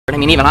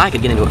mean, even I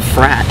could get into a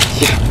frat.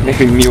 Yeah,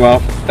 maybe Mu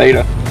Alpha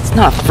Theta. It's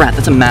not a frat,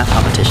 that's a math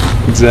competition.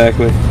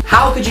 Exactly.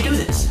 How could you do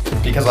this?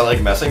 Because I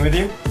like messing with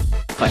you?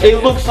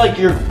 It looks like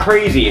you're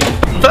crazy.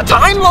 The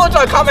Time Lords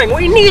are coming!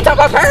 We need to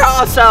prepare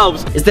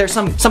ourselves! Is there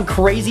some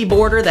crazy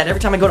border that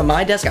every time I go to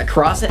my desk I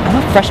cross it? I'm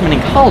a freshman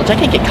in college. I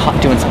can't get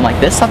caught doing something like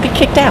this. I'll get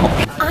kicked out.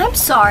 I'm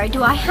sorry,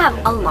 do I have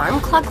alarm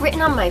clock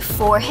written on my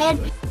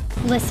forehead?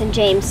 Listen,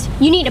 James,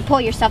 you need to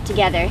pull yourself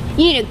together.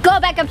 You need to go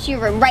back up to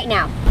your room right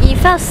now. You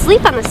fell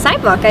asleep on the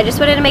sidewalk. I just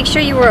wanted to make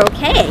sure you were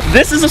okay.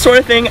 This is the sort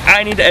of thing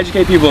I need to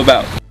educate people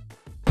about.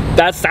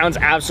 That sounds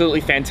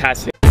absolutely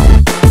fantastic.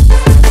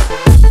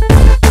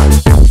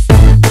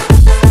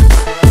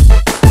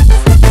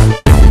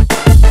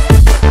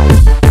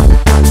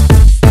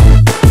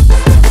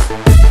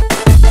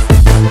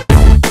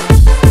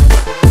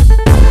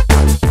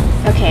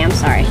 Okay, I'm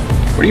sorry.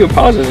 What are you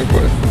apologizing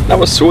for? That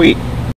was sweet.